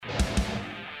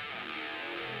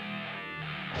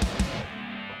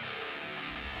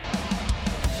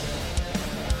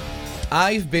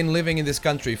I've been living in this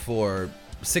country for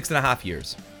 6.5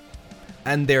 years,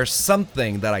 and there's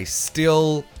something that I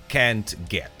still can't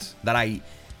get, that I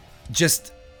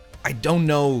don't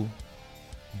know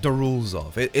the rules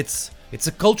of. It's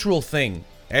a cultural thing.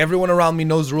 Everyone around me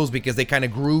knows rules because they kind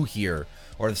of grew here,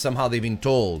 or somehow they've been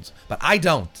told, but I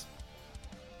don't.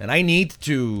 And I need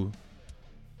to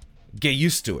get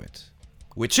used to it,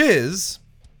 which is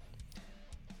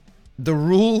the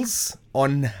rules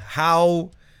on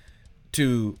how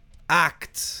to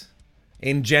act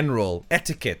in general,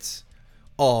 etiquette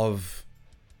of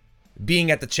being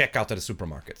at the checkout at a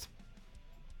supermarket.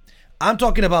 I'm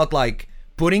talking about like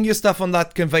putting your stuff on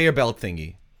that conveyor belt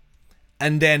thingy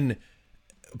and then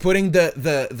putting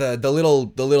the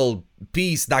little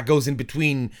piece that goes in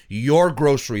between your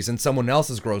groceries and someone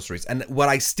else's groceries. And what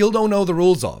I still don't know the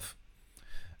rules of,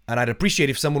 and I'd appreciate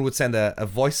if someone would send a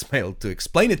voicemail to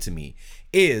explain it to me,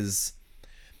 is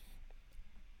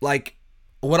like,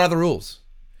 what are the rules?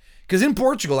 Because in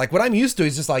Portugal, like what I'm used to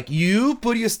is just like you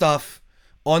put your stuff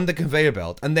on the conveyor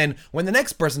belt, and then when the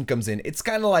next person comes in, it's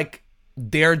kind of like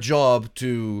their job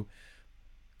to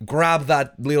grab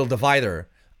that little divider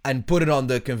and put it on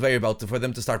the conveyor belt for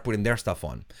them to start putting their stuff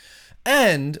on.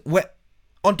 And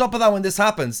on top of that, when this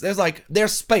happens,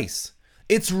 there's space.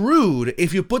 It's rude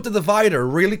if you put the divider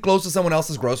really close to someone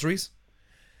else's groceries.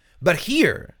 But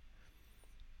here,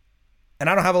 and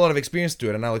I don't have a lot of experience to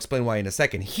it, and I'll explain why in a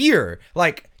second. Here,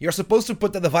 like, you're supposed to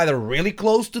put the divider really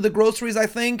close to the groceries, I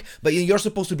think, but you're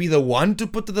supposed to be the one to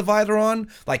put the divider on.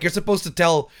 Like, you're supposed to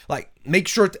tell, like, make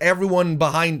sure everyone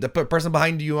behind, the person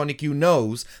behind you on the queue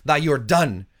knows that you're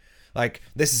done. Like,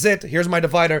 this is it, here's my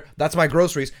divider, that's my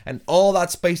groceries, and all that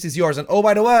space is yours. And oh,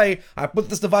 by the way, I put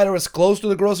this divider as close to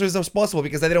the groceries as possible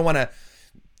because I didn't want to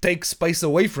take space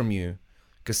away from you.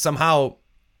 Because somehow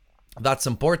that's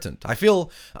important. I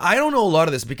don't know a lot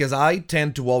of this because I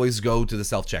tend to always go to the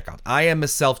self-checkout. I am a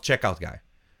self-checkout guy.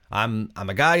 I'm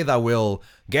a guy that will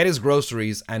get his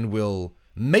groceries and will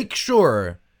make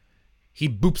sure he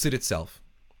boops it itself.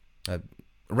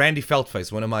 Randy Feltface,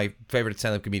 one of my favorite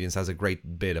stand-up comedians, has a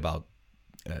great bit about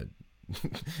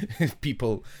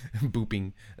people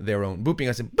booping their own. Booping,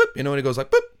 I said, boop, you know, when it goes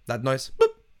like, boop, that noise, boop.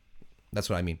 That's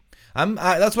what I mean.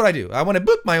 That's what I do. I want to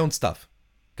boop my own stuff.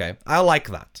 Okay? I like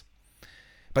that.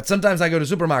 But sometimes I go to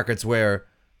supermarkets where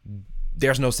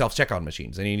there's no self-checkout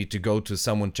machines and you need to go to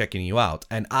someone checking you out.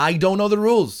 And I don't know the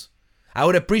rules. I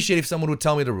would appreciate if someone would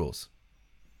tell me the rules.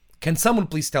 Can someone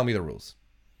please tell me the rules?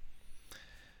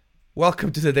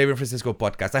 Welcome to the David Francisco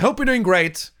podcast. I hope you're doing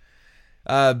great.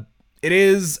 It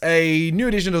is a new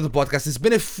edition of the podcast. It's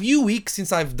been a few weeks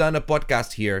since I've done a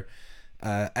podcast here.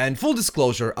 And full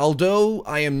disclosure, although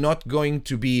I am not going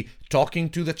to be talking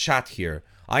to the chat here,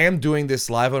 I am doing this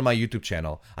live on my YouTube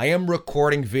channel. I am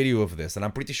recording video of this, and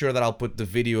I'm pretty sure that I'll put the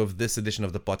video of this edition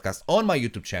of the podcast on my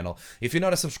YouTube channel. If you're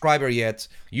not a subscriber yet,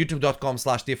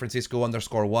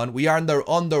 youtube.com/DaveFrancisco_1. We are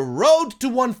on the road to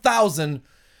 1,000.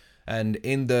 And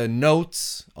in the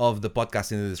notes of the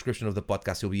podcast, in the description of the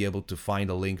podcast, you'll be able to find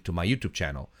a link to my YouTube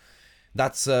channel.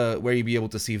 That's where you'll be able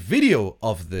to see video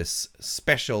of this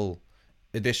special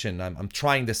edition. I'm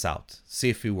trying this out, see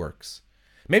if it works.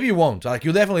 Maybe you won't. Like,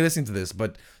 you'll definitely listen to this,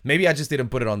 but maybe I just didn't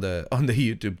put it on the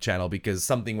YouTube channel because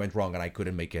something went wrong and I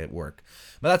couldn't make it work.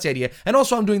 But that's the idea. And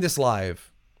also, I'm doing this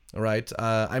live. All right.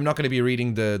 I'm not going to be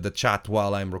reading the chat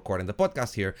while I'm recording the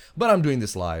podcast here, but I'm doing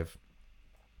this live.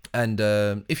 And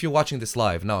if you're watching this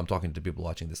live, now I'm talking to people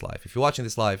watching this live. If you're watching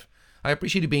this live, I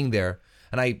appreciate you being there.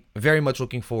 And I'm very much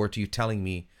looking forward to you telling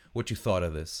me what you thought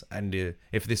of this. And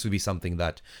if this would be something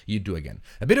that you'd do again.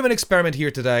 A bit of an experiment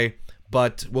here today,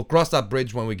 but we'll cross that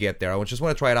bridge when we get there. I just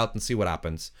want to try it out and see what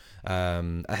happens.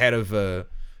 Ahead of a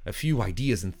few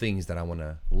ideas and things that I want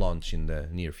to launch in the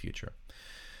near future.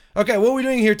 Okay, what are we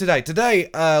doing here today? Today,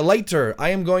 later, I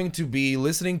am going to be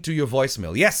listening to your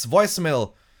voicemail. Yes,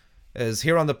 voicemail is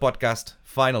here on the podcast,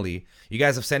 finally. You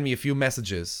guys have sent me a few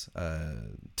messages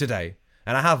today.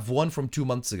 And I have one from 2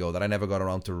 months ago that I never got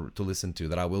around to listen to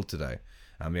that I will today.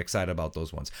 I'm excited about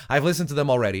those ones. I've listened to them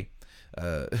already,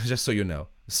 just so you know.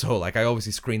 So, like, I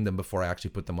obviously screened them before I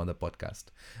actually put them on the podcast.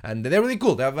 And they're really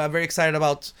cool. I'm very excited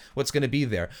about what's going to be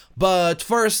there. But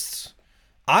first,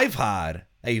 I've had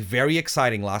a very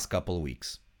exciting last couple of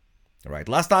weeks. All right,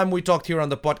 last time we talked here on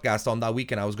the podcast on that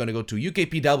weekend, I was going to go to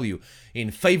UKPW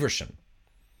in Faversham.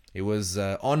 It was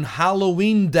on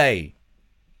Halloween Day,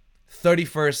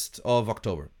 31st of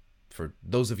October. For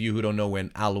those of you who don't know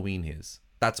when Halloween is,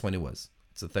 that's when it was.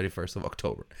 It's the 31st of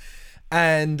October.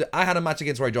 And I had a match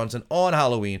against Roy Johnson on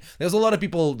Halloween. There's a lot of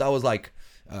people that was like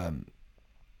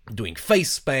doing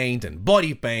face paint and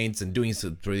body paints and doing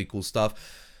some really cool stuff.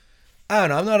 I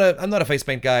don't know. I'm not a face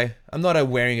paint guy. I'm not a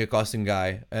wearing a costume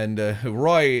guy. And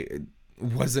Roy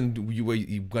wasn't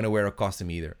gonna wear a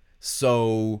costume either.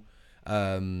 So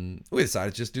we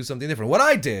decided to just do something different. What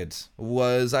I did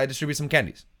was I distributed some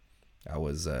candies. I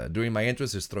was during my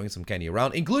entrance just throwing some candy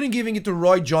around, including giving it to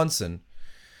Roy Johnson,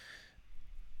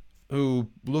 who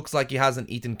looks like he hasn't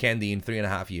eaten candy in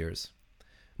 3.5 years.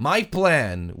 My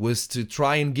plan was to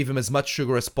try and give him as much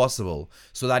sugar as possible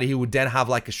so that he would then have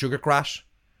like a sugar crash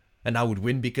and I would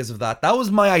win because of that. That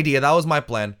was my idea. That was my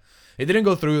plan. It didn't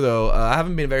go through though. I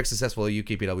haven't been very successful at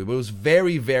UKPW, but it was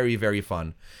very, very, very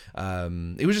fun.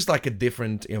 It was just like a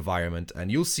different environment,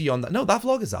 and you'll see on that. No, that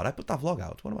vlog is out. I put that vlog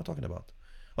out. What am I talking about?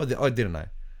 Oh, didn't I?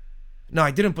 No,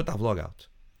 I didn't put that vlog out.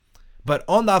 But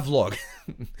on that vlog,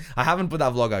 I haven't put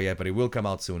that vlog out yet, but it will come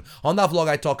out soon. On that vlog,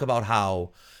 I talk about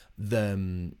how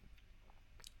the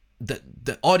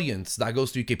audience that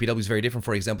goes to UKPW is very different,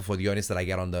 for example, for the audience that I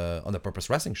get on the Purpose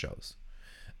Wrestling shows.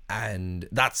 And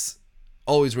that's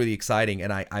always really exciting.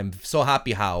 And I'm so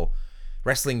happy how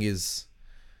wrestling is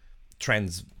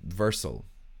transversal.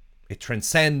 It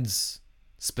transcends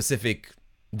specific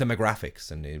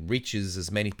demographics and it reaches as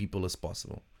many people as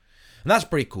possible. And that's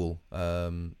pretty cool.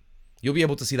 You'll be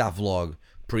able to see that vlog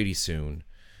pretty soon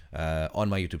on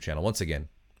my YouTube channel. Once again,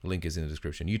 link is in the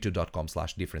description.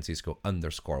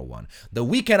 youtube.com/DiFrancisco_1. The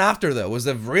weekend after, though, was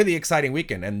a really exciting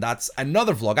weekend. And that's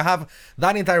another vlog. I have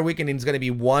that entire weekend. It's going to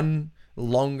be one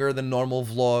longer than normal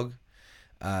vlog.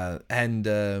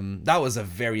 That was a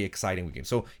very exciting weekend.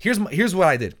 So here's what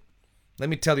I did. Let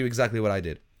me tell you exactly what I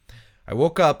did. I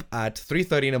woke up at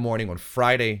 3:30 in the morning on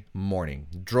Friday morning,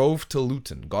 drove to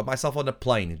Luton, got myself on a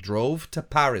plane, drove to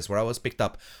Paris where I was picked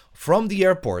up from the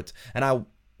airport, and I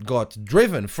got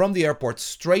driven from the airport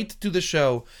straight to the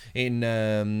show in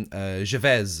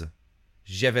Gévez.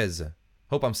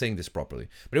 Hope I'm saying this properly.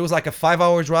 But it was like a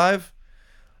 5-hour drive.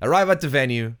 Arrive at the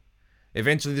venue.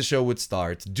 Eventually the show would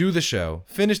start. Do the show.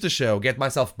 Finish the show. Get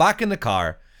myself back in the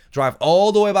car. Drive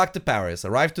all the way back to Paris.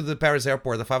 Arrive to the Paris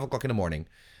airport at 5 o'clock in the morning.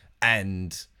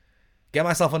 And get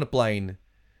myself on a plane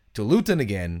to Luton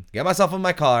again. Get myself in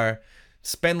my car.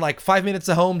 Spend like 5 minutes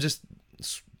at home just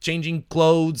changing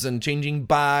clothes and changing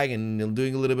bag and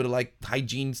doing a little bit of like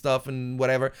hygiene stuff and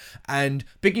whatever. And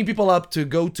picking people up to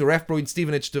go to RevPro in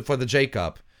Stevenage for the J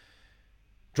Cup.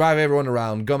 Drive everyone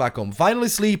around. Go back home. Finally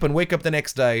sleep and wake up the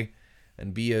next day.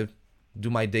 And do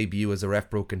my debut as a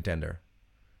RevPro contender.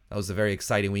 That was a very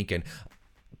exciting weekend.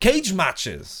 Cage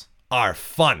matches are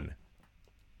fun.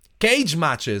 Cage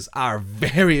matches are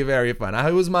very, very fun.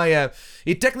 It was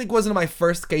it technically wasn't my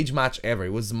first cage match ever.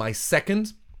 It was my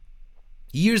second.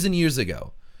 Years and years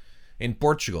ago, in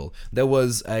Portugal, there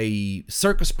was a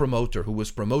circus promoter who was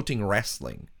promoting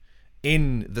wrestling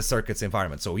in the circus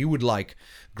environment. So he would like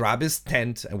grab his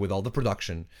tent and with all the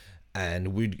production, and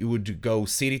we would go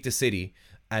city to city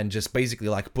and just basically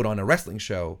like put on a wrestling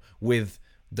show with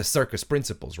the circus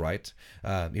principles, right?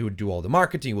 He would do all the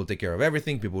marketing, he would take care of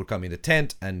everything. People would come in the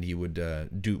tent, and we would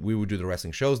do the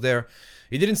wrestling shows there.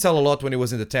 He didn't sell a lot when he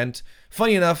was in the tent.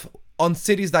 Funny enough, on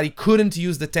cities that he couldn't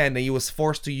use the tent, and he was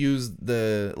forced to use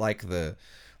the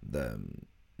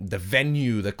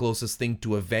venue, the closest thing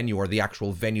to a venue or the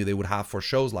actual venue they would have for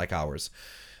shows like ours.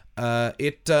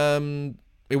 It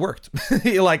worked.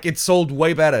 It sold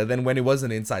way better than when it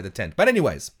wasn't inside the tent. But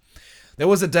anyways, there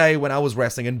was a day when I was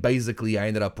wrestling, and basically I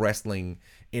ended up wrestling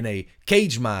in a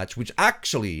cage match, which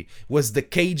actually was the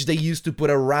cage they used to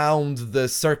put around the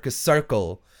circus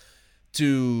circle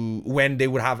to when they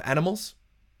would have animals.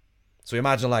 So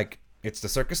imagine like it's the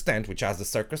circus tent, which has the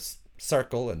circus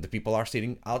circle, and the people are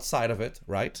sitting outside of it,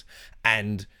 right?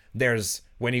 And there's,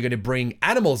 when you're going to bring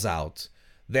animals out,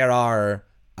 there's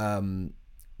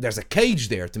a cage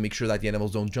there to make sure that the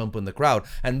animals don't jump in the crowd.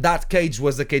 And that cage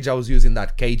was the cage I was using in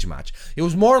that cage match. It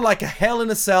was more like a Hell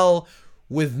in a Cell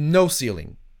with no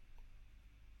ceiling.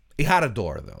 It had a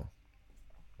door though.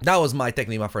 That was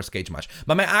technically my first cage match.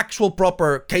 But my actual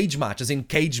proper cage match, as in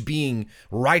cage being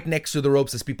right next to the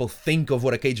ropes as people think of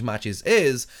what a cage match is,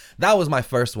 that was my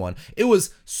first one. It was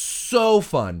so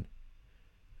fun.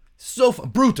 So fun.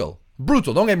 Brutal,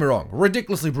 don't get me wrong.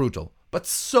 Ridiculously brutal. But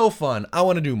so fun. I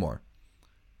want to do more.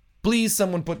 Please,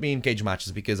 someone put me in cage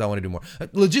matches because I want to do more.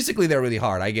 Logistically, they're really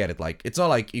hard. I get it. Like, it's not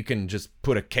like you can just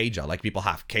put a cage out. Like, people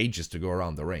have cages to go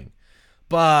around the ring.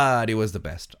 But it was the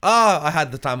best. I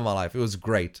had the time of my life. It was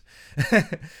great.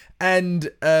 And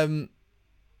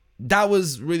that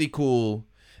was really cool.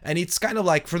 And it's kind of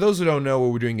like, for those who don't know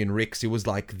what we're doing in Rick's, it was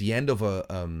like the end of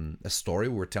a story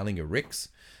we were telling at Rick's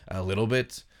a little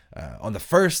bit. On the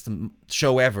first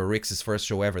show ever, Rick's first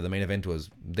show ever, the main event was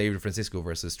David Francisco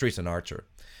versus Tristan Archer.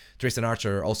 Tristan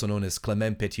Archer, also known as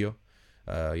Clement Petiot,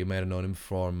 You might have known him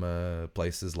from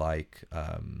places like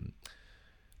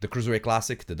the Cruiserweight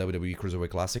Classic, the WWE Cruiserweight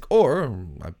Classic, or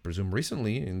I presume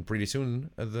recently and pretty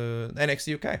soon the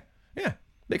NXT UK. Yeah,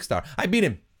 big star. I beat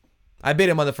him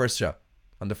on the first show,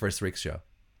 on the first Rick's show,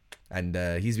 and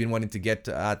he's been wanting to get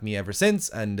at me ever since.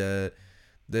 And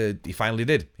he finally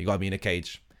did. He got me in a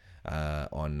cage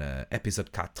on episode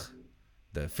 4.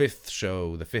 The fifth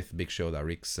big show that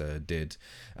Rick's did.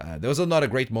 There was not a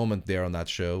great moment there on that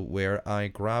show where I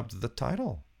grabbed the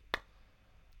title.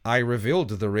 I revealed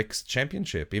the Rick's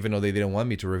Championship, even though they didn't want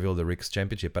me to reveal the Rick's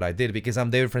Championship, but I did because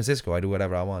I'm David Francisco. I do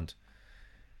whatever I want.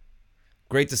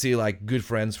 Great to see like good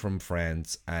friends from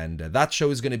France, and that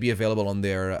show is going to be available on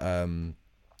their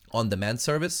on-demand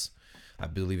service. I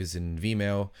believe it's in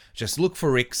Vimeo. Just look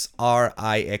for Rick's,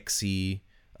 RIXE,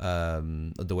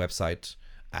 the website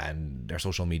and their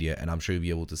social media, and I'm sure you'll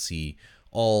be able to see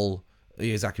all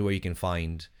exactly where you can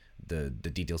find the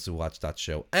details to watch that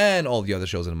show and all the other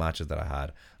shows and matches that I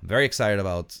had. I'm very excited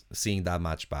about seeing that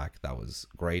match back. That was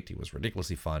great. It was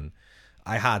ridiculously fun.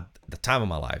 I had the time of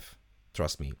my life.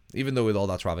 Trust me. Even though with all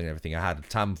that traveling and everything, I had the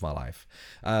time of my life.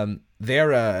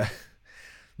 Their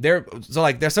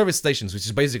service stations, which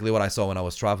is basically what I saw when I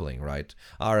was traveling, right,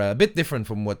 are a bit different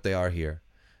from what they are here.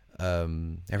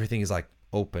 Everything is like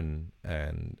open,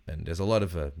 and there's a lot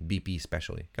of BP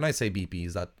especially. Can I say BP?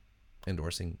 Is that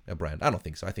endorsing a brand? I don't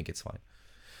think so. I think it's fine.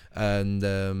 And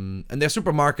their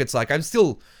supermarkets, like, I'm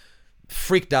still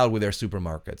freaked out with their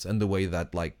supermarkets and the way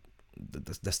that like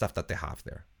the stuff that they have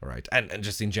there, right? And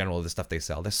just in general, the stuff they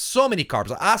sell. There's so many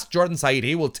carbs. Ask Jordan Said,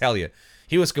 he will tell you.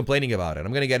 He was complaining about it.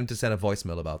 I'm gonna get him to send a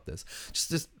voicemail about this.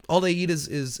 Just all they eat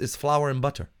is flour and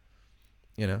butter.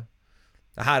 You know,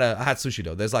 I had sushi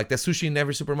though. There's sushi in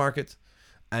every supermarket,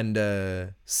 and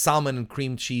salmon and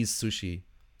cream cheese sushi.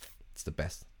 It's the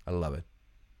best. I love it.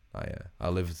 I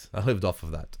lived off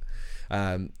of that.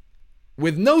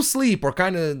 With no sleep, or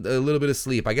kind of a little bit of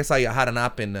sleep. I guess I had a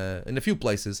nap in a few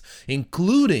places,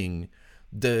 including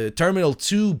the Terminal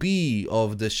 2B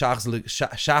of the Charles de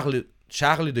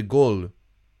Gaulle.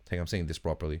 I think I'm saying this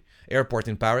properly. Airport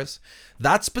in Paris.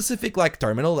 That specific like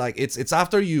terminal, like it's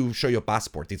after you show your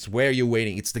passport. It's where you're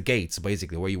waiting. It's the gates,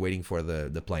 basically, where you're waiting for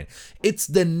the plane. It's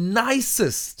the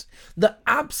nicest, the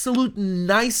absolute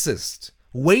nicest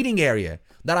waiting area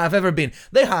that I've ever been.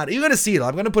 You're gonna see it.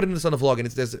 I'm gonna put this on the vlog, and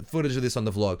there's footage of this on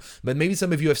the vlog. But maybe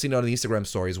some of you have seen it on the Instagram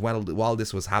stories while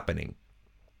this was happening.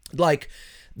 Like,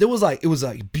 it was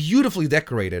beautifully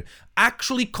decorated,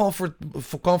 actually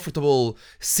comfortable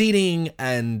seating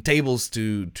and tables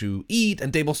to eat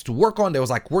and tables to work on. There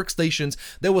was like workstations.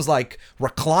 There was like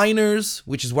recliners,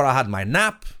 which is where I had my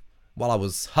nap while I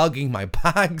was hugging my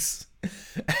bags,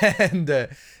 and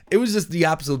it was just the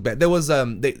absolute best. There was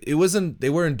they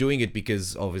weren't doing it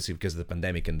because of the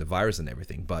pandemic and the virus and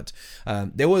everything, but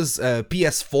there was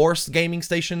PS4 gaming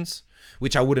stations,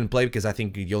 which I wouldn't play because I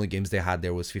think the only games they had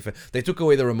there was FIFA. They took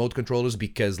away the remote controllers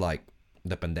because like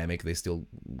the pandemic, they still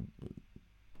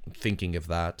thinking of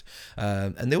that.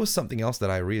 And there was something else that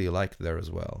I really liked there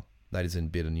as well. That is a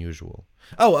bit unusual.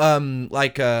 Oh, I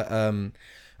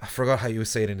forgot how you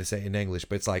say it in English,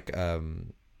 but it's like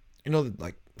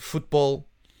like football,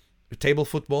 table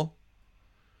football.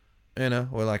 You know,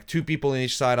 where like two people on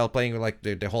each side are playing, like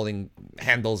they're holding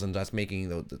handles and just making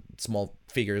the small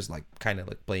figures, like kind of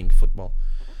like playing football.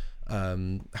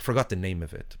 I forgot the name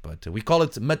of it, but we call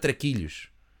it matraquilhos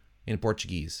in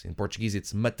Portuguese. In Portuguese,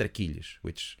 it's matraquilhos,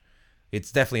 which it's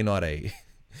definitely not an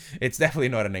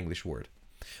English word.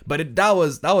 But that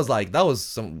was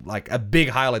some like a big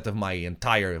highlight of my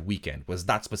entire weekend, was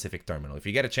that specific terminal. If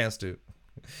you get a chance to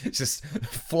just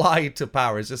fly to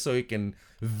Paris just so you can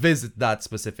visit that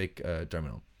specific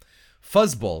terminal.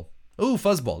 Fuzzball. Ooh,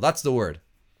 fuzzball. That's the word.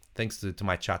 Thanks to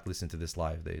my chat listening to this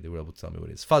live. They were able to tell me what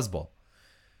it is. Fuzzball.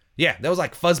 Yeah, there was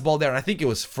like fuzzball there, and I think it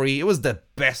was free. It was the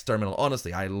best terminal.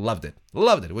 Honestly, I loved it.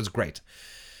 Loved it. It was great.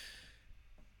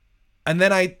 And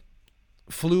then I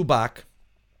flew back.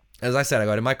 As I said, I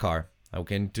got in my car. I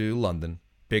came to London.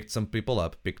 Picked some people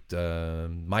up, picked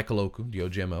Michael Oku, the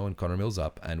OGMO, and Connor Mills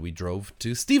up, and we drove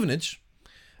to Stevenage.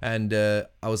 And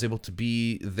I was able to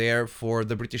be there for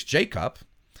the British J Cup.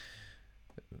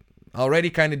 Already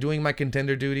kind of doing my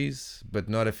contender duties, but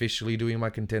not officially doing my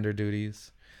contender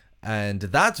duties. And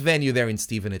that venue there in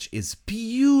Stevenage is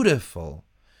beautiful.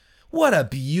 What a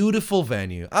beautiful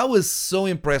venue. I was so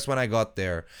impressed when I got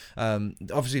there.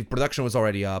 Obviously, production was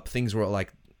already up. Things were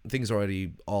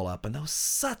already all up, and that was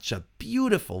such a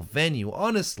beautiful venue.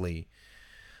 Honestly,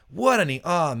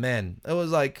 Oh man, it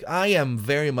was like, I am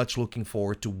very much looking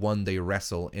forward to one day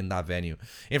wrestle in that venue,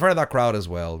 in front of that crowd as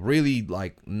well. Really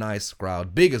like nice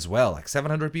crowd, big as well, like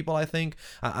 700 people I think.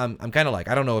 I'm kind of like,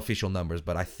 I don't know official numbers,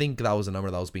 but I think that was a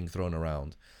number that was being thrown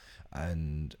around,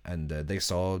 and they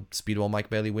saw Speedball Mike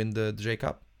Bailey win the J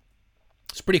Cup.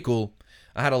 It's pretty cool.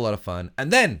 I had a lot of fun,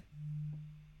 and then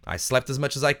I slept as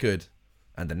much as I could,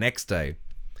 and the next day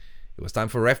it was time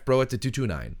for Ref Pro at the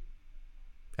 229.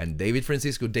 And David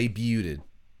Francisco debuted.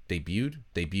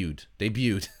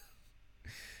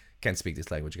 Can't speak this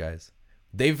language, guys.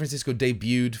 David Francisco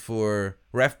debuted for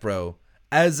Ref Pro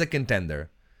as a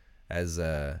contender, as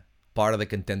a part of the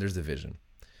Contenders division.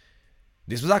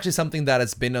 This was actually something that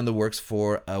has been on the works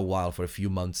for a while, for a few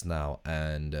months now,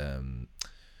 and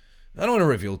I don't want to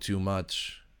reveal too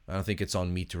much. I don't think it's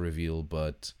on me to reveal,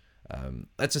 but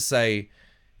let's just say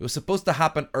it was supposed to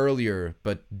happen earlier,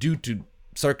 but due to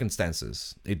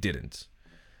circumstances, it didn't.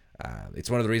 It's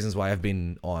one of the reasons why I've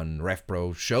been on Ref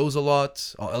Pro shows a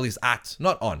lot, or at least at.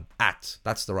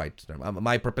 That's the right term.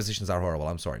 My prepositions are horrible,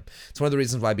 I'm sorry. It's one of the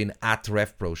reasons why I've been at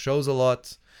Ref Pro shows a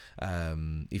lot.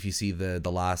 If you see the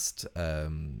last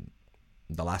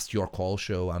Your Call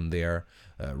show, I'm there,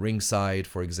 ringside,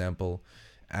 for example.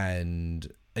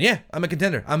 And yeah, I'm a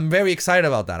contender. I'm very excited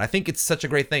about that. I think it's such a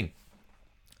great thing.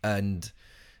 And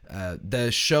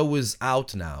the show is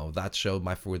out now. That show,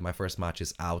 with my first match,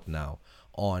 is out now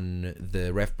on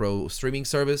the Ref Pro streaming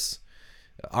service,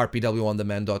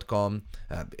 rpwondemand.com.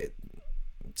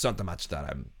 It's not the match that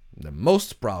I'm the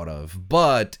most proud of,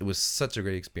 but it was such a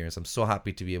great experience. I'm so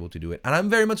happy to be able to do it, and I'm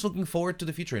very much looking forward to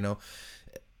the future. You know,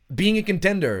 being a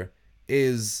contender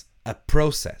is a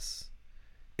process.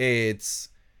 It's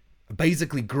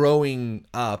basically growing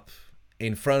up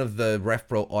in front of the Ref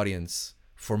Pro audience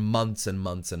for months and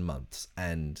months and months,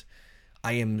 and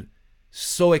I am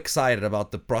so excited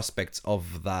about the prospects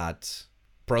of that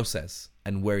process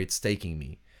and where it's taking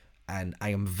me, and I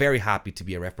am very happy to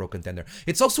be a Ref Pro contender.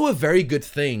 It's also a very good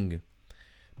thing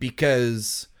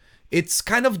because it's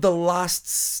kind of the last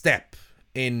step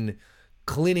in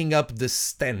cleaning up the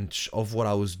stench of what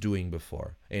I was doing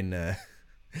before, in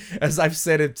as I've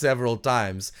said it several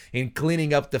times, in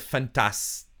cleaning up the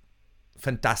fantastic.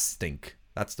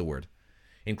 That's the word.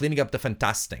 In cleaning up the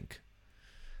fantastic.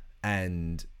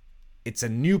 And it's a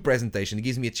new presentation. It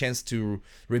gives me a chance to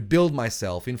rebuild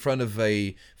myself in front of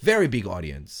a very big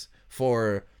audience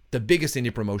for the biggest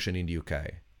indie promotion in the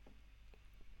UK.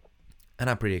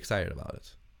 And I'm pretty excited about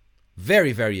it.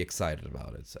 Very, very excited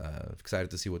about it.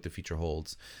 Excited to see what the future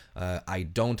holds. I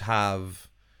don't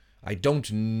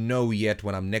know yet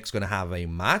when I'm next going to have a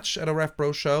match at a Ref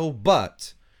Pro show,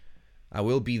 but I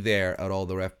will be there at all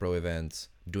the Ref Pro events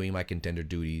doing my contender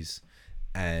duties,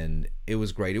 and it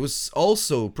was great. It was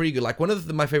also pretty good. Like, one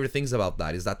of my favorite things about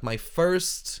that is that my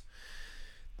first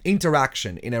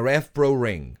interaction in a Ref Pro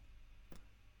ring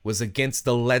was against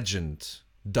the legend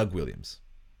Doug Williams.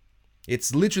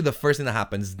 It's literally the first thing that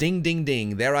happens. Ding, ding,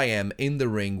 ding. There I am in the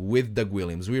ring with Doug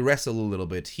Williams. We wrestle a little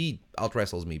bit. He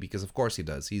out-wrestles me because, of course, he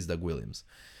does. He's Doug Williams.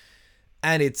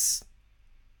 And it's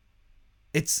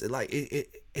like,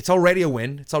 it's already a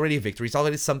win. It's already a victory. It's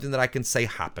already something that I can say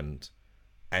happened,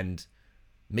 and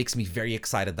makes me very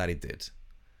excited that it did.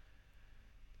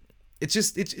 It's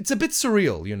just, it's a bit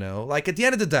surreal, you know? Like, at the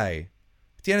end of the day,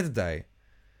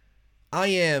 I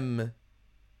am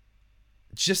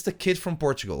just a kid from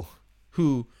Portugal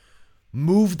who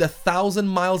moved 1,000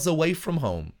 miles away from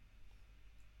home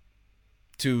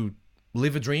to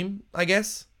live a dream, I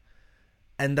guess.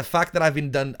 And the fact that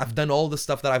I've done all the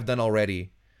stuff that I've done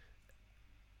already,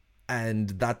 and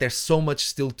that there's so much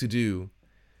still to do,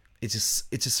 it's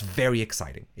just very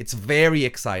exciting. It's very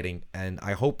exciting, and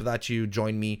I hope that you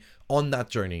join me on that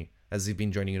journey as you've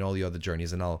been joining in all the other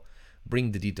journeys. And I'll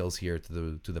bring the details here to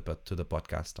the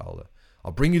podcast.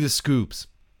 I'll bring you the scoops.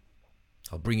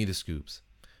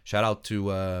 Shout out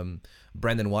to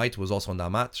Brendan White, who was also on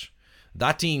that match.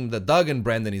 That team, the Doug and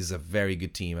Brendan, is a very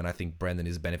good team, and I think Brendan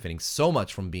is benefiting so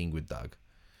much from being with Doug.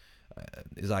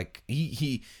 It's like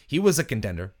he was a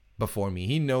contender before me.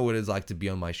 He know what it's like to be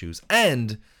on my shoes,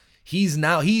 and he's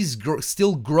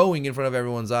still growing in front of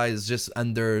everyone's eyes, just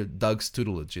under Doug's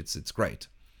tutelage. It's great,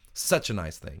 such a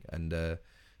nice thing, and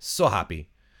so happy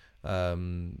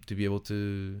to be able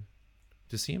to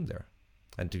see him there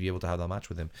and to be able to have that match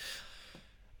with him.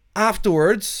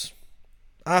 After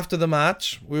the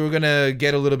match, we were going to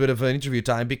get a little bit of an interview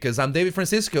time because I'm David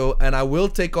Francisco and I will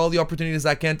take all the opportunities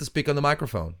I can to speak on the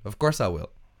microphone. Of course I will.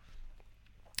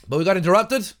 But we got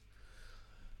interrupted.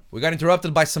 By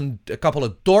a couple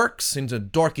of dorks in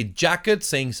dorky jackets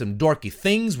saying some dorky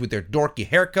things with their dorky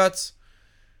haircuts.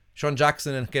 Sean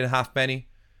Jackson and Kid Halfpenny.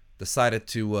 decided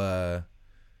to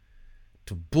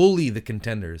bully the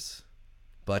Contenders.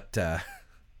 But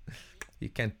you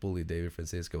can't bully David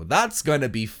Francisco. That's going to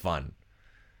be fun.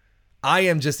 I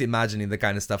am just imagining the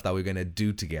kind of stuff that we're going to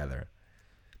do together.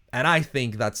 And I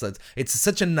think it's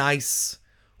such a nice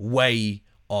way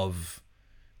of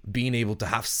being able to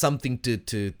have something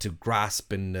to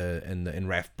grasp in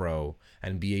Ref Pro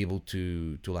and be able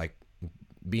to like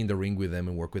be in the ring with them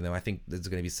and work with them. I think there's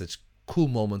going to be such cool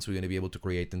moments we're going to be able to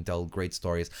create and tell great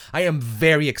stories. I am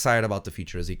very excited about the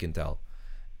future, as you can tell.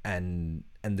 And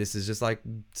this is just like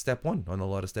step one on a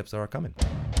lot of steps that are coming.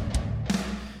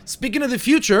 Speaking of the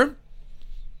future,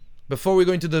 before we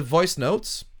go into the voice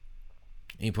notes,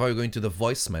 and you're probably going to the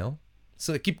voicemail.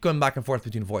 So I keep going back and forth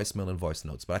between voicemail and voice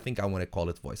notes, but I think I want to call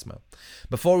it voicemail.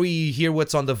 Before we hear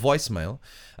what's on the voicemail,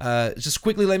 just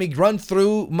quickly let me run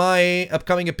through my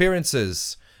upcoming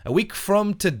appearances. A week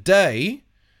from today,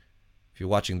 if you're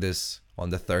watching this on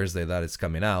the Thursday that it's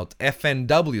coming out,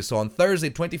 FNW, so on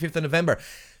Thursday, 25th of November,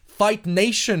 Fight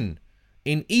Nation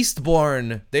in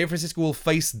Eastbourne. Dave Francisco will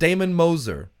face Damon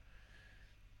Moser.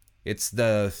 It's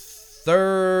the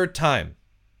third time?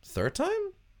 Second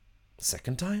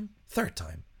time? Third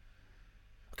time.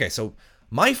 Okay, so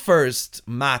my first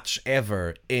match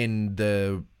ever in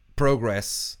the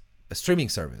Progress streaming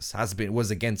service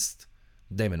was against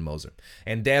Damon Moser.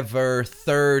 Endeavor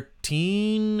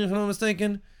 13, if I'm not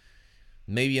mistaken.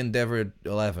 Maybe Endeavor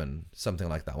 11, something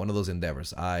like that. One of those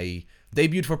endeavors. I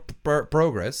debuted for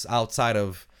Progress outside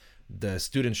of the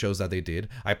student shows that they did.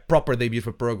 I proper debuted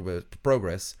for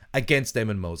Progress against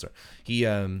Damon Moser. He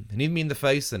hit me in the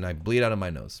face and I bleed out of my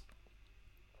nose.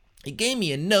 He gave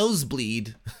me a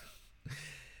nosebleed.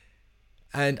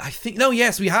 And I think, we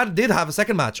did have a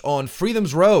second match on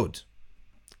Freedom's Road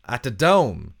at the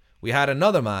Dome. We had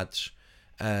another match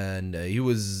and he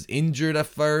was injured at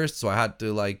first, so I had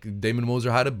to Damon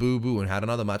Moser had a boo-boo and had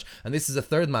another match. And this is a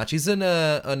third match. He's in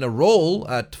a role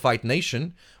at Fight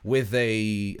Nation with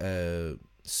a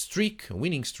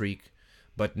winning streak.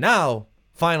 But now,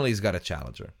 finally, he's got a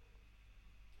challenger.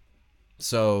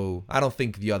 So I don't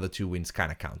think the other two wins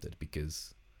kind of counted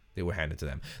because they were handed to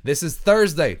them. This is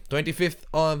Thursday, 25th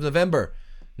of November.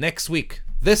 Next week,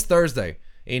 this Thursday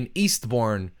in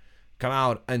Eastbourne. Come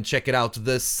out and check it out.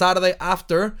 The Saturday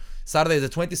after, Saturday the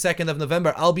 22nd of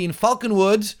November, I'll be in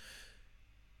Falconwood.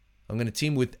 I'm going to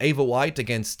team with Ava White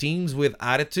against Teams with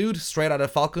Attitude. Straight out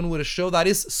of Falconwood, a show that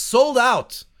is sold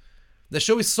out. The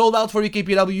show is sold out for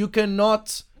UKPW. You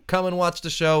cannot come and watch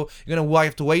the show. You're going to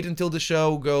have to wait until the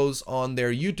show goes on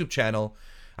their YouTube channel.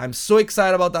 I'm so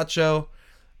excited about that show.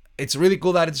 It's really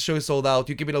cool that the show is sold out.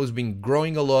 UKPW has been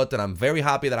growing a lot, and I'm very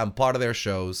happy that I'm part of their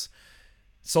shows.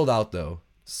 Sold out, though.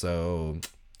 So,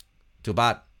 too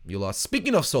bad you lost.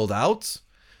 Speaking of sold out,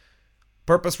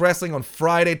 Purpose Wrestling on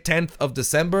Friday, 10th of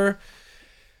December.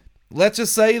 Let's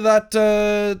just say that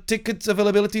ticket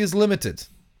availability is limited.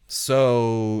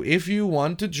 So, if you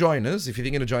want to join us, if you're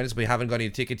thinking of joining us but you haven't got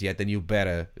any ticket yet, then you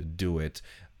better do it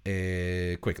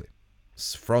quickly.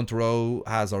 Front row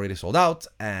has already sold out,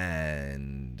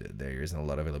 and there isn't a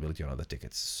lot of availability on other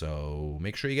tickets. So,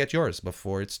 make sure you get yours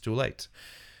before it's too late.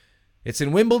 It's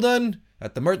in Wimbledon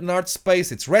at the Merton Arts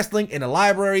Space. It's wrestling in a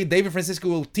library. David Francisco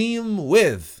will team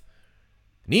with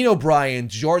Nino Bryan,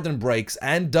 Jordan Breaks,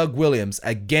 and Doug Williams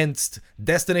against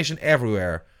Destination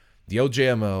Everywhere, the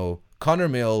OJMO, Connor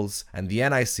Mills, and the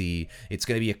NIC. It's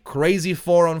going to be a crazy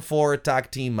 4-on-4 tag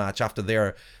team match after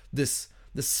this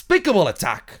despicable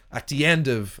attack at the end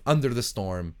of Under the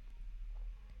Storm.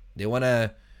 They want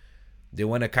to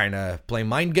kind of play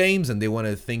mind games, and they want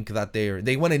to think that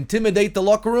they want to intimidate the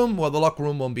locker room. Well, the locker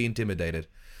room won't be intimidated.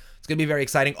 It's going to be very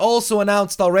exciting. Also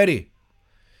announced already,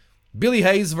 Billy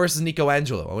Hayes versus Nico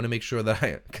Angelo. I want to make sure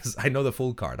that because I know the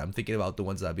full card. I'm thinking about the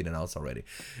ones that have been announced already.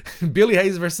 Billy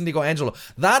Hayes versus Nico Angelo.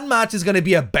 That match is going to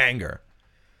be a banger.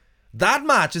 That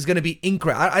match is going to be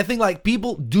incredible. I think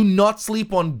people do not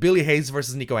sleep on Billy Hayes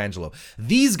versus Nico Angelo.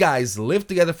 These guys lived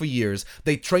together for years.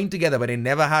 They trained together, but they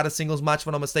never had a singles match, if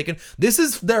I'm not mistaken. This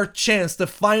is their chance to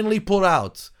finally pull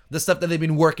out the stuff that they've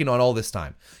been working on all this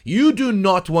time. You do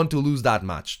not want to lose that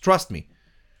match. Trust me.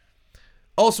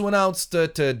 Also announced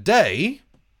today,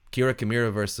 Kira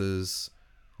Kamira versus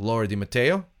Laura Di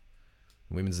Matteo.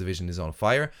 Women's division is on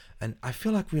fire. And I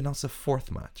feel like we announced a fourth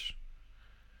match.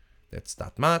 That's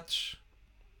that match.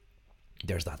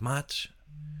 There's that match.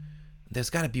 There's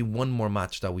got to be one more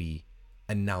match that we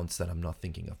announced that I'm not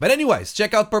thinking of. But anyways,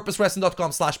 check out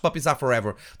purposewrestling.com/puppies are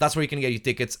forever. That's where you can get your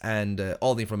tickets, and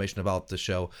all the information about the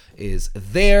show is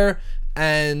there.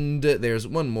 And there's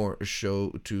one more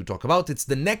show to talk about. It's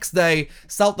the next day,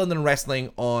 South London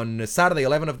Wrestling on Saturday,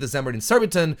 11th of December in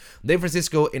Surbiton, Dave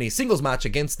Francisco in a singles match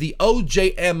against the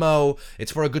OJMO.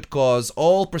 It's for a good cause.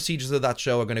 All procedures of that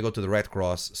show are going to go to the Red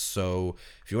Cross. So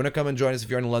if you want to come and join us, if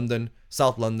you're in London,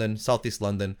 South London, Southeast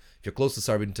London, if you're close to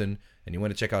Surbiton and you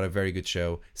want to check out a very good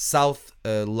show, South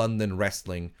London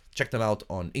Wrestling. Check them out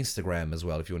on Instagram as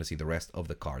well if you want to see the rest of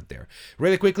the card there.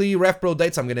 Really quickly, Ref Pro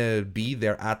dates. I'm going to be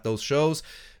there at those shows.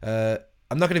 I'm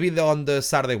not going to be there on the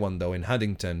Saturday one, though, in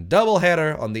Huntington. Double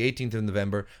header on the 18th of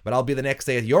November, but I'll be the next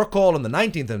day at Your Call on the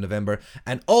 19th of November.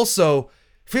 And also,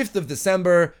 5th of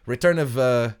December, return of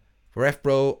Ref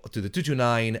Pro to the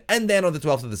 229. And then on the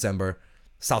 12th of December,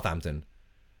 Southampton.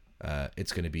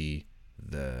 It's going to be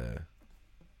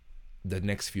the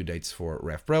next few dates for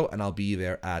Ref Pro, and I'll be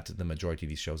there at the majority of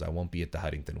these shows. I won't be at the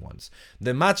Huntington ones.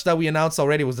 The match that we announced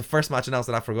already was the first match announced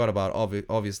that I forgot about,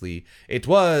 obviously. It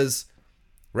was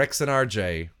Rex and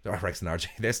RJ. Rex and RJ.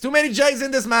 There's too many J's in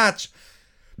this match.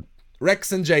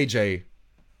 Rex and JJ.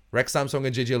 Rex Samsung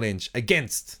and JJ Lynch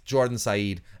against Jordan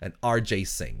Saeed and RJ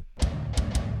Singh.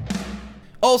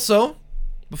 Also,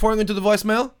 before I go into the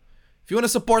voicemail, if you want to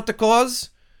support the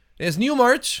cause, there's new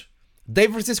merch.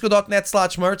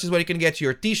 DaveFrancisco.net/merch is where you can get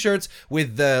your t-shirts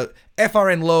with the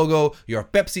FRN logo, your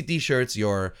Pepsi t-shirts,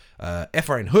 your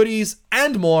FRN hoodies,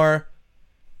 and more.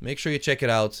 Make sure you check it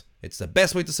out. It's the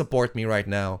best way to support me right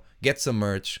now. Get some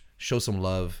merch, show some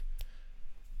love.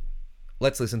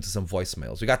 Let's listen to some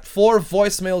voicemails. We got 4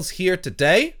 voicemails here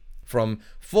today from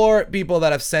 4 people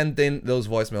that have sent in those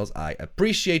voicemails. I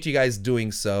appreciate you guys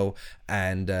doing so.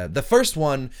 And the first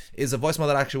one is a voicemail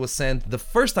that actually was sent the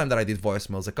first time that I did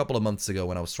voicemails a couple of months ago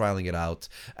when I was trialing it out.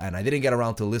 And I didn't get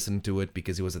around to listen to it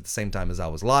because it was at the same time as I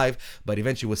was live. But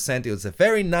eventually was sent. It was a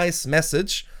very nice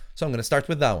message. So I'm going to start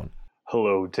with that one.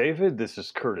 Hello, David. This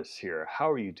is Curtis here. How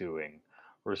are you doing?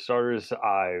 For starters,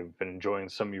 I've been enjoying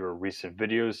some of your recent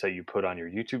videos that you put on your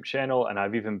YouTube channel, and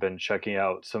I've even been checking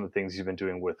out some of the things you've been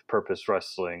doing with Purpose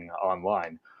Wrestling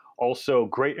online. Also,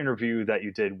 great interview that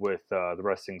you did with the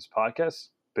Wrestling's podcast.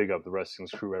 Big up the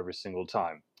Wrestling's crew every single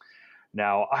time.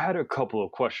 Now, I had a couple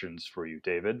of questions for you,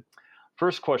 David.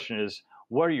 First question is,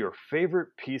 what are your favorite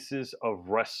pieces of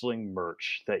wrestling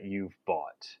merch that you've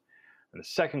bought? And the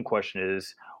second question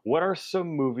is, what are some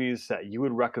movies that you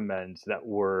would recommend that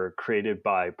were created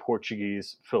by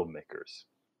Portuguese filmmakers?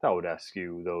 I would ask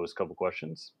you those couple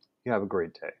questions. You have a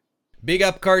great day. Big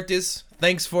up, Curtis.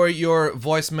 Thanks for your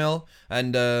voicemail.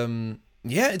 And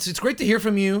yeah, it's great to hear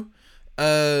from you.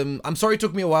 I'm sorry it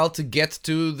took me a while to get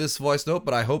to this voice note,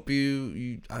 but I hope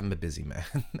I'm a busy man.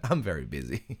 I'm very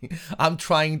busy. I'm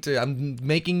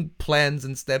making plans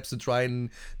and steps to try and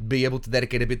be able to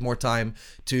dedicate a bit more time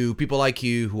to people like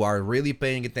you who are really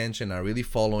paying attention, are really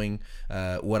following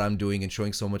what I'm doing and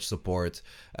showing so much support.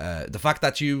 The fact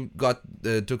that you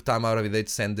took time out of your day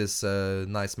to send this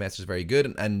nice message is very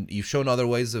good, and you've shown other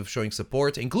ways of showing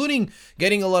support, including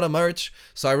getting a lot of merch,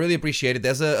 so I really appreciate it.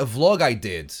 There's a vlog I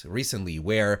did recently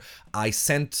where I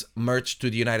sent merch to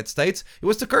the United States. It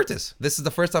was to Curtis. This is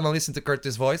the first time I listened to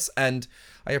Curtis' voice, and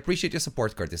I appreciate your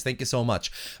support, Curtis. Thank you so much.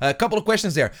 A couple of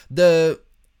questions there. The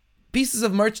pieces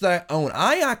of merch that I own,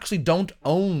 I actually don't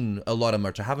own a lot of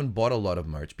merch. I haven't bought a lot of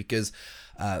merch because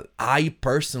I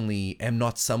personally am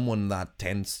not someone that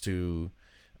tends to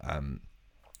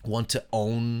want to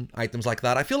own items like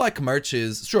that. I feel like merch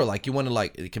is, sure, like you want to,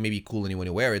 like, it can maybe be cool and you want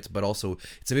to wear it, but also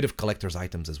it's a bit of collector's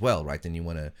items as well, right? And you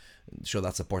want to show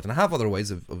that support. And I have other ways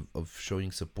of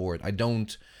showing support. I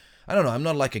don't know, I'm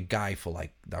not like a guy for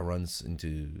like that runs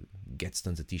into gets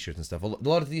tons of t-shirts and stuff. A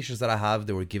lot of t-shirts that I have,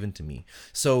 they were given to me.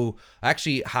 So I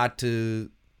actually had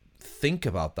to think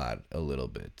about that a little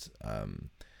bit.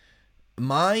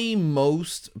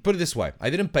 Put it this way,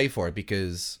 I didn't pay for it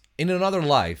because in another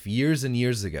life, years and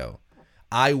years ago,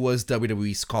 I was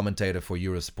WWE's commentator for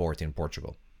Eurosport in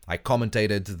Portugal. I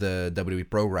commentated the WWE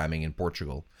programming in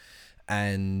Portugal,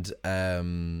 and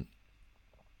they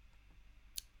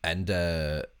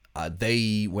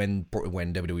when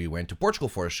WWE went to Portugal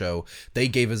for a show, they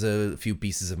gave us a few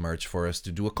pieces of merch for us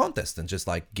to do a contest and just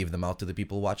like give them out to the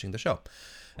people watching the show.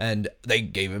 And they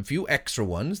gave a few extra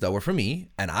ones that were for me,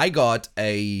 and I got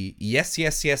a yes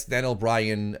Daniel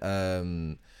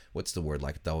Bryan. What's the word,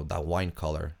 like that wine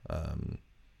color?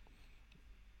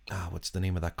 What's the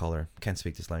name of that color? Can't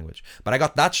speak this language. But I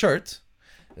got that shirt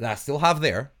that I still have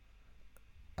there.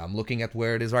 I'm looking at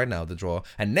where it is right now, the draw.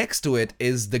 And next to it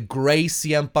is the gray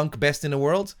CM Punk Best in the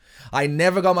World. I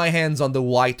never got my hands on the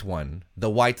white one. The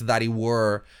white that he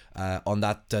wore on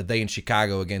that day in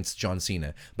Chicago against John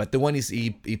Cena. But the one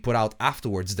he put out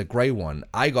afterwards, the gray one,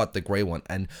 I got the gray one.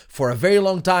 And for a very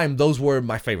long time, those were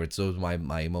my favorites. Those were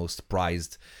my most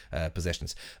prized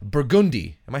possessions.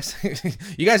 Burgundy. Am I saying?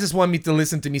 You guys just want me to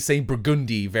listen to me say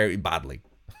Burgundy very badly.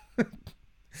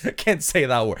 I can't say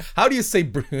that word. How do you say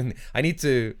Burgundy? I need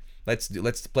to.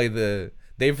 Let's play the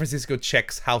Dave Francisco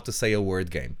checks how to say a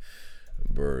word game.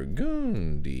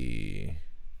 Burgundy.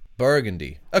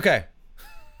 Okay.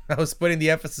 I was putting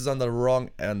the emphasis on the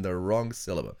wrong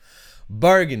syllable.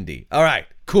 Burgundy. All right.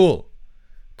 Cool.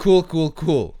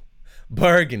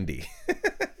 Burgundy.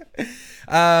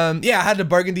 Yeah, I had the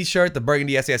burgundy shirt, the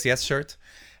burgundy SSS shirt.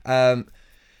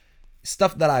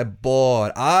 Stuff that I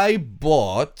bought. I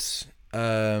bought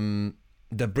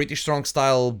the British Strong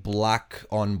Style black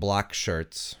on black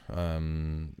shirts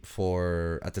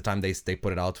for at the time they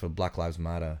put it out for Black Lives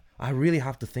Matter. I really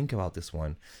have to think about this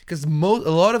one because a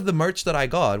lot of the merch that I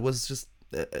got was just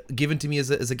given to me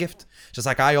as a gift. Just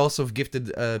like I also have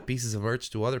gifted pieces of merch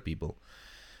to other people.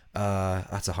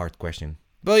 That's a hard question.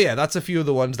 But yeah, that's a few of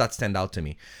the ones that stand out to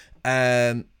me.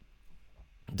 The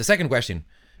second question,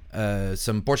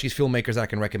 some Portuguese filmmakers that I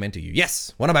can recommend to you.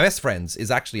 Yes, one of my best friends is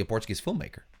actually a Portuguese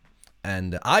filmmaker.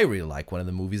 And I really like one of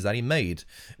the movies that he made,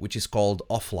 which is called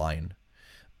Offline.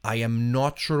 I am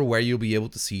not sure where you'll be able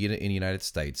to see it in the United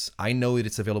States. I know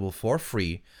it's available for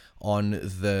free on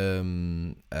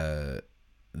the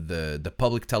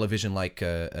public television like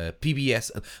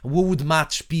PBS. What would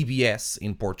match PBS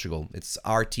in Portugal? It's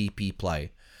RTP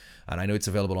Play, and I know it's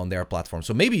available on their platform.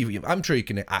 So maybe I'm sure you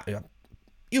can.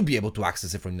 You'll be able to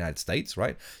access it from the United States,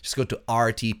 right? Just go to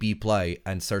RTP Play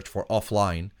and search for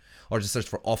Offline, or just search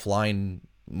for Offline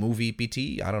movie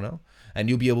PT. I don't know. And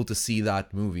you'll be able to see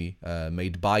that movie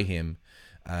made by him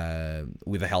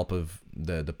with the help of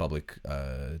the public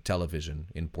television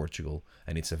in Portugal.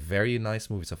 And it's a very nice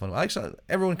movie. It's a fun one. Actually,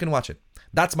 everyone can watch it.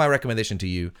 That's my recommendation to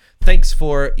you. Thanks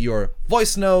for your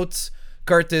voice notes,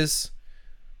 Curtis.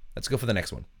 Let's go for the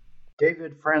next one.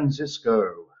 David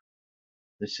Francisco.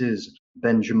 This is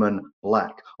Benjamin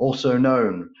Black, also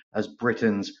known as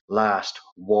Britain's last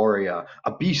warrior,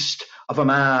 a beast of a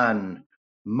man,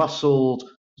 muscled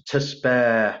to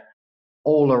spare,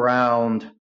 all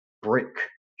around brick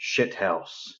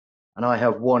shithouse. And I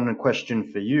have one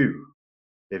question for you,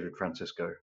 David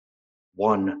Francisco.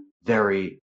 One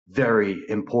very, very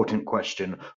important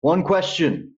question. One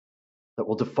question that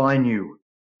will define you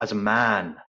as a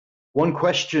man. One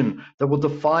question that will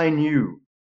define you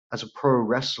as a pro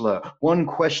wrestler. One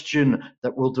question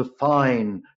that will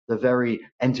define the very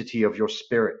entity of your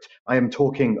spirit. I am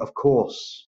talking, of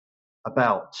course,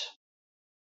 about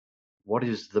what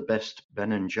is the best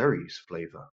Ben & Jerry's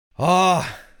flavor?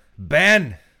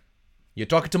 Ben, you're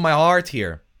talking to my heart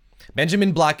here.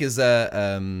 Benjamin Black is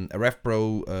a Ref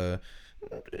Pro.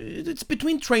 It's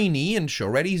between trainee and show.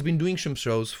 Already he's been doing some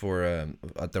shows for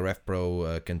at the Ref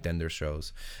Pro Contender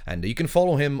shows, and you can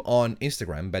follow him on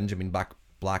Instagram, Benjamin Black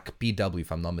PW,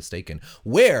 if I'm not mistaken,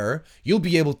 where you'll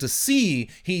be able to see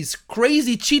his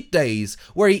crazy cheat days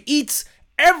where he eats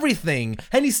everything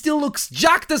and he still looks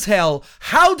jacked as hell.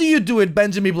 How do you do it,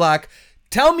 Benjamin Black?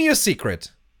 Tell me your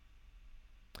secret.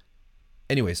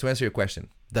 Anyway, to answer your question,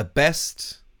 the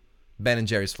best Ben &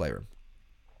 Jerry's flavor.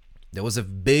 There was a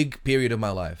big period of my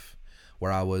life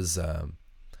where I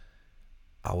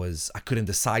couldn't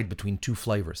decide between two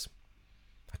flavors.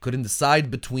 I couldn't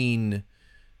decide between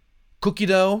cookie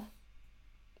dough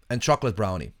and chocolate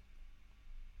brownie.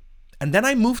 And then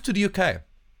I moved to the UK.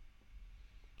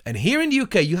 And here in the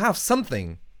UK, you have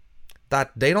something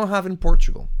that they don't have in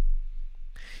Portugal.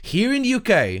 Here in the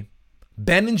UK,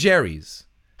 Ben & Jerry's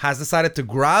has decided to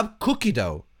grab cookie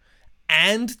dough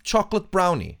and chocolate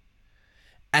brownie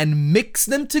and mix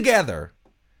them together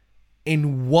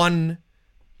in one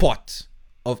pot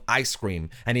of ice cream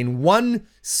and in one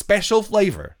special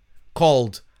flavor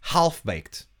called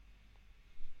half-baked.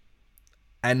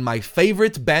 And my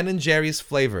favorite Ben & Jerry's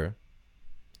flavor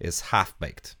is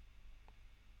half-baked.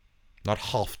 Not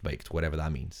half-baked, whatever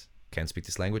that means. Can't speak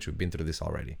this language, we've been through this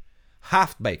already.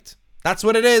 Half-baked. That's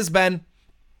what it is, Ben.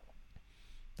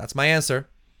 That's my answer.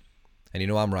 And you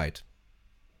know I'm right.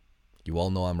 You all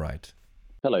know I'm right.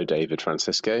 Hello, David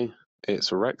Francisco.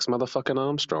 It's Rex motherfucking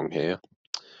Armstrong here.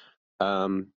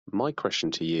 My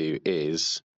question to you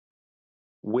is,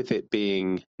 with it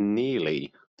being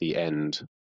nearly the end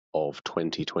of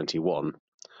 2021,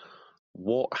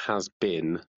 what has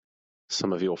been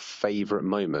some of your favourite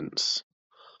moments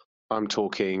I'm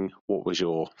talking, what was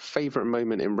your favourite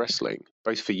moment in wrestling,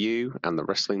 both for you and the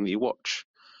wrestling that you watch?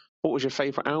 What was your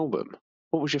favourite album?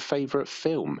 What was your favourite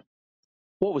film?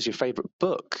 What was your favourite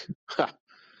book? Ha!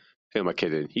 Who am I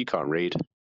kidding? You can't read.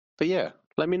 But yeah,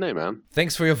 let me know, man.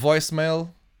 Thanks for your voicemail,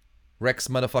 Rex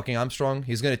motherfucking Armstrong.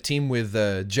 He's gonna team with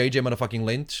JJ motherfucking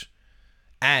Lynch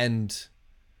and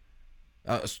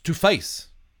to face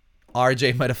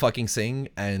RJ motherfucking Singh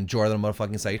and Jordan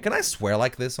motherfucking Said. Can I swear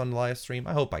like this on the live stream?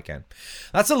 I hope I can.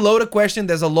 That's a loaded question.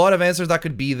 There's a lot of answers that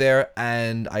could be there,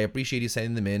 and I appreciate you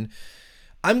sending them in.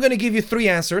 I'm gonna give you 3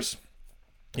 answers.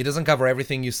 It doesn't cover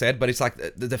everything you said, but it's like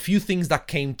the few things that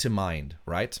came to mind,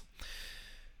 right?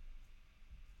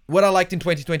 What I liked in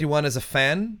 2021 as a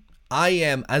fan, I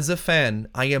am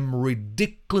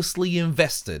ridiculously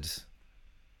invested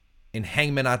in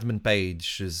Hangman Adam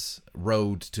Page's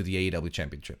road to the AEW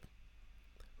Championship.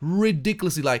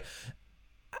 Ridiculously, like,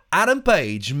 Adam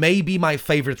Page may be my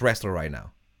favorite wrestler right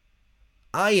now.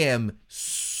 I am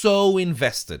so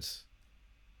invested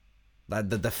that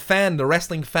the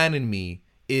wrestling fan in me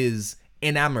is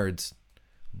enamored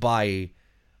by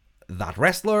that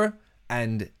wrestler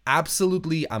and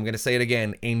absolutely, I'm going to say it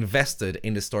again, invested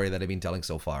in the story that I've been telling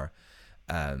so far.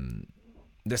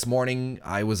 This morning,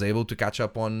 I was able to catch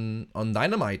up on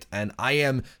Dynamite, and I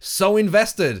am so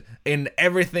invested in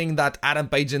everything that Adam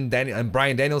Page and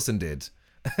Bryan Danielson did.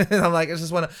 And I'm like, I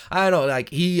just want to, I don't know, like,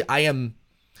 they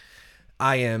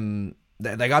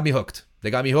got me hooked. They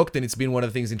got me hooked, and it's been one of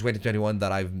the things in 2021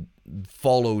 that I've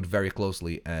followed very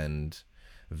closely and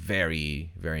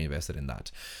very, very invested in that.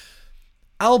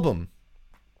 Album.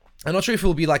 I'm not sure if it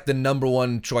will be like the number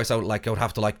one choice. I would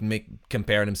have to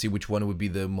compare and see which one would be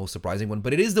the most surprising one.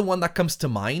 But it is the one that comes to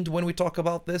mind when we talk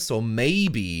about this. So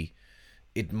maybe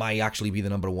it might actually be the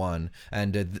number one.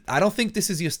 And I don't think this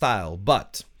is your style,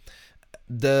 but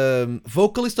the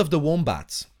vocalist of the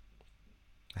Wombats,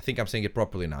 I think I'm saying it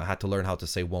properly now. I had to learn how to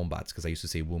say Wombats because I used to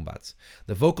say Wombats.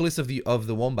 The vocalist of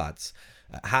the Wombats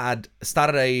had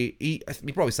started he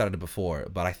probably started it before,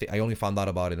 but I only found out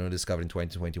about it and discovered in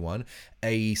 2021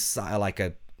 a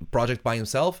project by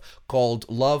himself called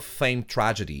Love, Fame,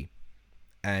 Tragedy,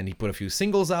 and he put a few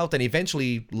singles out, and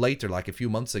eventually later, like a few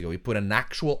months ago, he put an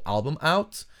actual album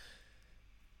out,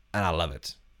 and I love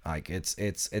it. Like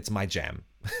it's my jam.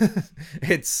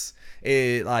 It's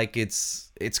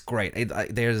great.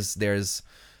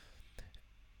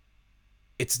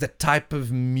 It's the type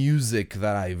of music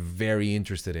that I'm very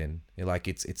interested in. Like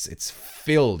it's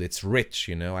filled, it's rich,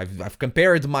 you know. I've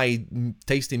compared my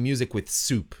taste in music with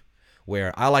soup,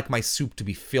 where I like my soup to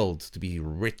be filled, to be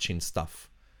rich in stuff,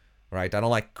 right? I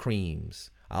don't like creams.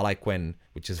 I like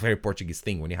which is a very Portuguese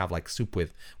thing, when you have like soup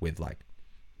with like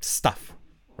stuff,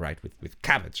 right? With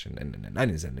cabbage and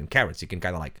onions and carrots, you can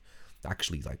kind of like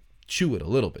actually like chew it a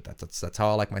little bit. That's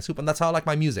how I like my soup, and that's how I like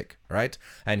my music, right?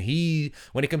 And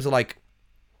when it comes to like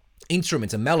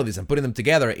instruments and melodies and putting them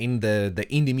together in the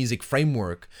indie music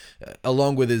framework,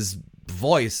 along with his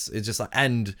voice, it's just like,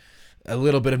 and a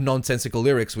little bit of nonsensical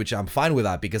lyrics, which I'm fine with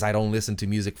that because I don't listen to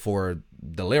music for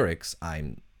the lyrics.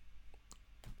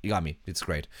 You got me. It's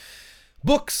great.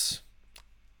 Books.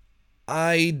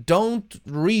 I don't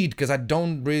read because I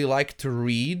don't really like to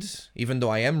read, even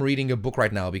though I am reading a book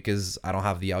right now because I don't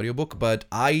have the audiobook, but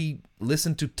I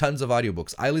listen to tons of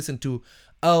audiobooks. I listen to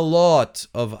a lot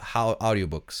of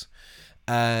audiobooks.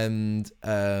 And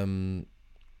the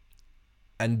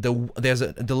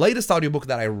latest audiobook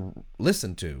that I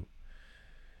listened to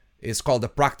is called The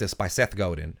Practice by Seth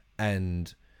Godin.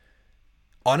 And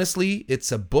honestly,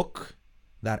 it's a book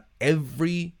that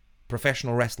every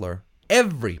professional wrestler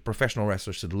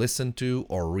should listen to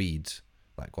or read.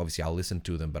 Like, obviously, I'll listen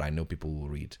to them, but I know people will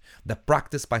read. The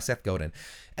Practice by Seth Godin.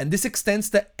 And this extends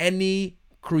to any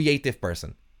creative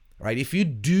person, right? If you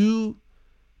do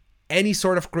any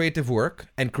sort of creative work,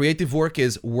 and creative work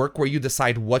is work where you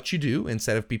decide what you do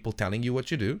instead of people telling you what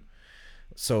you do.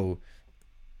 So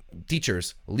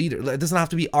teachers, leaders, it doesn't have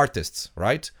to be artists,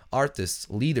 right? Artists,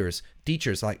 leaders,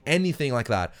 teachers, like anything like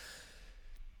that.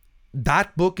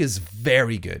 That book is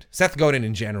very good. Seth Godin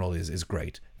in general is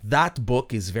great. That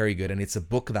book is very good, and it's a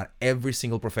book that every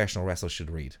single professional wrestler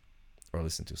should read or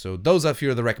listen to. So those are a few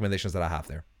of the recommendations that I have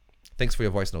there. Thanks for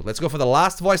your voice note. Let's go for the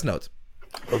last voice note.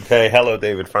 Okay, hello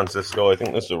David Francisco. I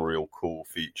think this is a real cool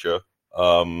feature.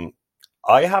 I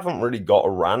haven't really got a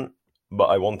rant, but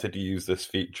I wanted to use this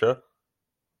feature.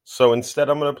 So instead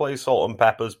I'm going to play Salt and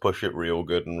Peppers, Push It Real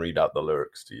Good, and read out the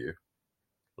lyrics to you.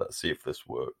 Let's see if this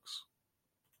works.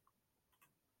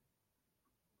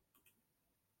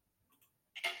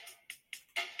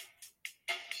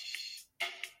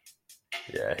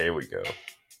 Yeah, here we go.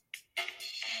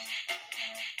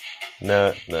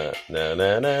 Na na na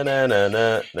na na na na na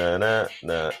na na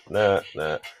na na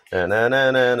na na na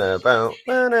na na na bow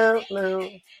na na na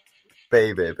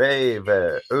baby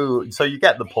baby. Ooh, so you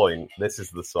get the point. This is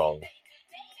the song.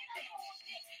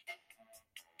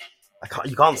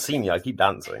 You can't see me. I keep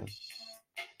dancing.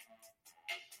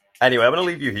 Anyway, I'm gonna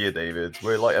leave you here, David.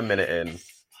 We're like a minute in.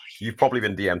 You've probably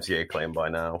been DMCA claimed by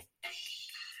now.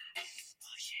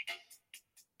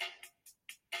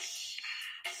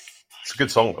 It's a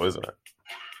good song, though, isn't it?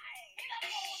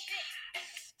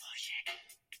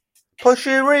 Push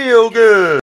it real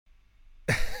good.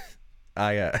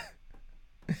 I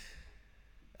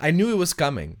knew it was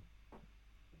coming,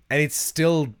 and it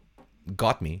still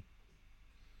got me.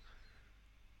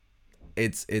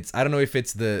 It's I don't know if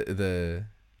it's the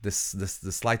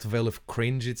slight veil of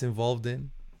cringe it's involved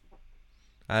in.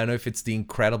 I don't know if it's the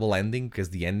incredible ending, because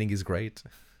the ending is great.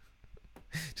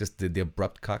 Just the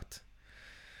abrupt cut.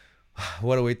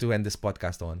 What a way to end this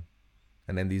podcast on,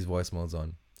 and end these voicemails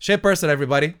on. Shit person,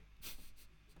 everybody.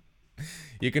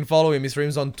 You can follow him. He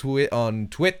streams on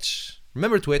Twitch.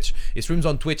 Remember Twitch. He streams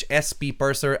on Twitch, SP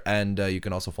Purser, and you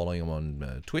can also follow him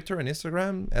on Twitter and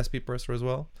Instagram, SP Purser as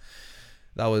well.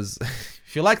 That was...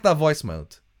 if you like that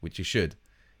voicemail, which you should,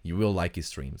 you will like his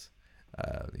streams.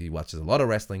 He watches a lot of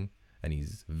wrestling, and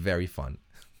he's very fun.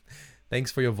 Thanks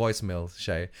for your voicemail,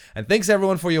 Shay. And thanks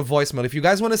everyone for your voicemail. If you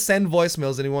guys want to send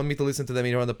voicemails and you want me to listen to them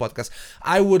here on the podcast,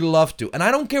 I would love to. And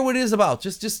I don't care what it is about.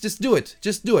 Just do it.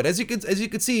 Just do it. As you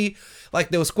could see, like,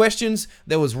 there was questions,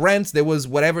 there was rants, there was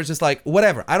whatever. Just like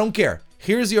whatever. I don't care.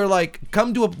 Here's your, like,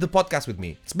 come do the podcast with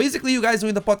me. It's basically you guys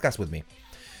doing the podcast with me.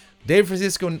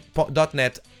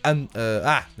 DavidFrancisco.net and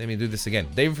let me do this again.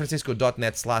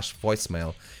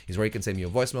 DavidFrancisco.net/voicemail is where you can send me your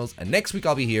voicemails, and next week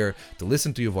I'll be here to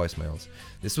listen to your voicemails.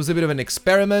 This was a bit of an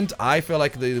experiment. I feel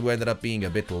like they ended up being a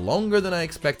bit longer than I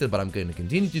expected, but I'm going to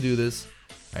continue to do this.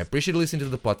 I appreciate listening to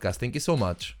the podcast. Thank you so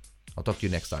much. I'll talk to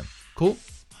you next time. Cool?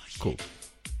 Cool.